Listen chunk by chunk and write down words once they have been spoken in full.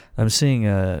I'm seeing.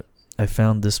 I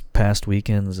found this past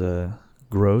weekend's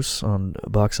gross on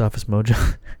Box Office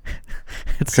Mojo.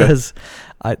 It Okay. says,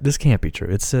 this can't be true.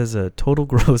 It says total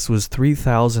gross was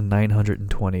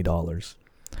 $3,920.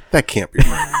 That can't be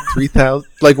right. 3,000.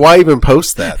 Like, why even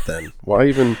post that then? Why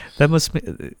even? That must be.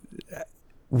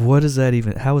 What is that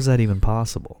even? How is that even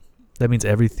possible? That means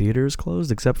every theater is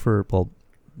closed except for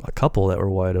a couple that were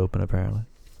wide open apparently.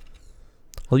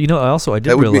 Well, I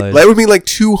did realize That would mean like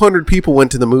 200 people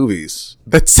went to the movies.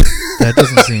 That's that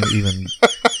doesn't seem even.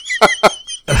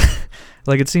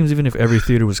 Like, it seems even if every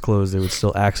theater was closed, they would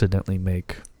still accidentally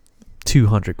make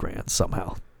 $200,000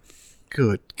 somehow.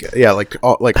 good. Yeah, like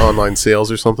online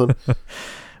sales or something.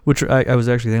 Which I was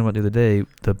actually thinking about the other day.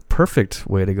 The perfect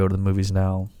way to go to the movies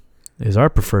now is our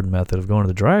preferred method of going to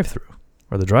the drive-thru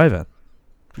or the drive-in.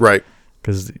 Right.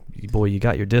 Because, boy, you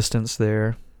got your distance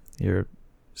there. You're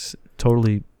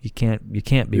totally you can't be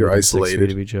You're within 6 isolated.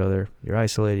 feet of each other. You're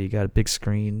isolated. You got a big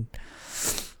screen.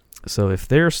 So if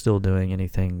they're still doing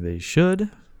anything, they should,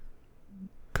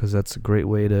 because that's a great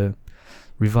way to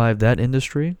revive that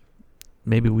industry.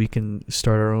 Maybe we can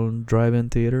start our own drive-in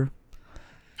theater.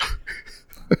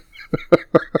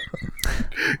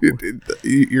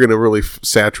 You're gonna really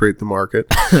saturate the market.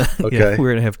 Okay. Yeah,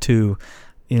 we're gonna have 2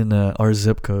 in our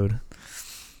zip code.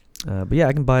 But yeah,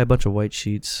 I can buy a bunch of white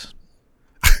sheets.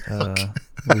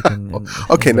 We can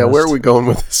Okay, now where are invest. we going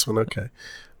with this one? Okay,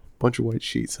 bunch of white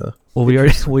sheets, huh? Well,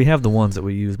 we have the ones that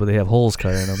we use, but they have holes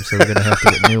cut in them, so we're gonna have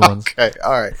to get new ones. Okay,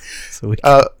 all right. So we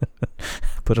can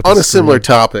put up On a similar screen.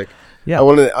 topic, Yeah. I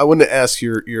wanted to ask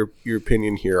your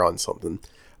opinion here on something.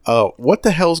 What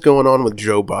the hell's going on with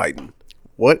Joe Biden?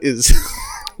 What is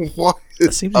what It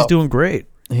is seems he's up? doing great.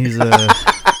 He's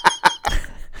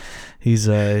he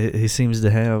seems to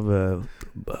have a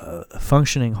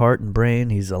functioning heart and brain.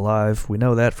 He's alive. We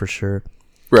know that for sure.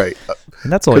 Right.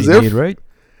 And that's all 'Cause you they're need, right?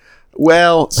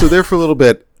 Well, so there for a little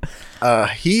bit,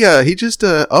 he just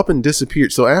up and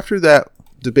disappeared. So after that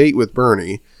debate with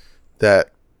Bernie,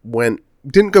 that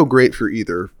didn't go great for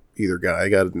either guy. I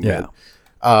got to admit.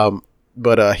 Yeah.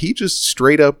 But he just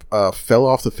straight up fell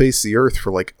off the face of the earth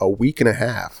for like a week and a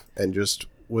half, and just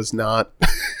was not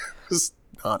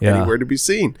Yeah. anywhere to be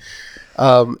seen.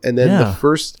 And then Yeah.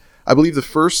 I believe the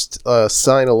first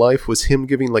sign of life was him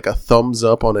giving like a thumbs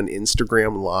up on an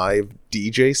Instagram live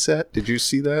DJ set. Did you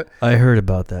see that? I heard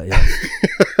about that. Yeah.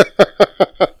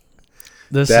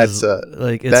 This That's, is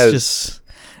like it's that is- just.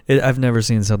 I've never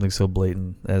seen something so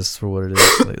blatant as for what it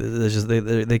is. Like, it's just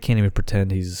they can't even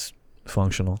pretend he's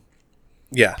functional.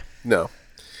 Yeah, no.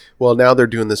 Well, now they're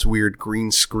doing this weird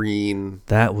green screen,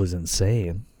 That was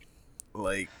insane.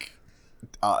 like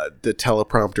the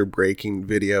teleprompter breaking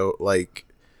video, like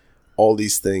all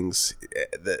these things.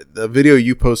 The video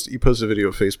you posted a video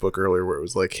on Facebook earlier where it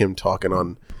was like him talking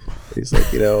on. He's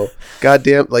like,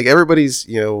 goddamn, like everybody's,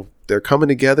 they're coming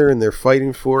together and they're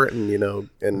fighting for it, and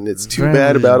and it's too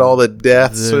bad about all the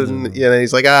deaths, and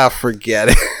he's like, forget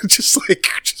it, just.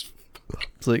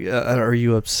 It's like, are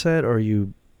you upset? Or are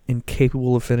you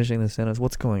incapable of finishing the sentence?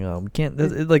 What's going on? We can't.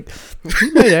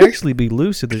 He might actually be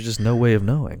lucid. There's just no way of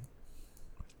knowing.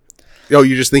 Oh,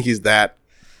 you just think he's that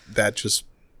just.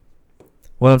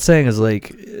 What I'm saying is like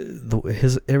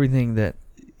his everything that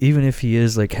even if he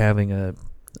is like having a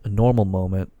normal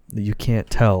moment, you can't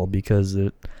tell because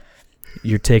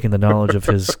you're taking the knowledge of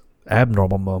his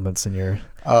abnormal moments and you're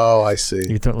Oh, I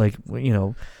see. like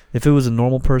if it was a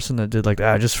normal person that did like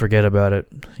just forget about it,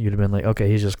 you'd have been like, okay,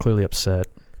 he's just clearly upset.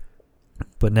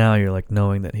 But now you're like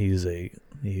knowing that he's a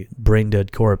brain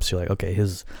dead corpse. You're like, okay,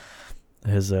 his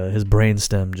brain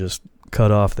stem just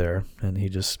cut off there and he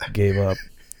just gave up.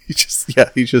 He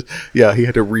had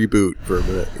to reboot for a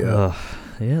minute. Yeah.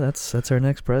 Yeah, that's our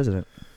next president.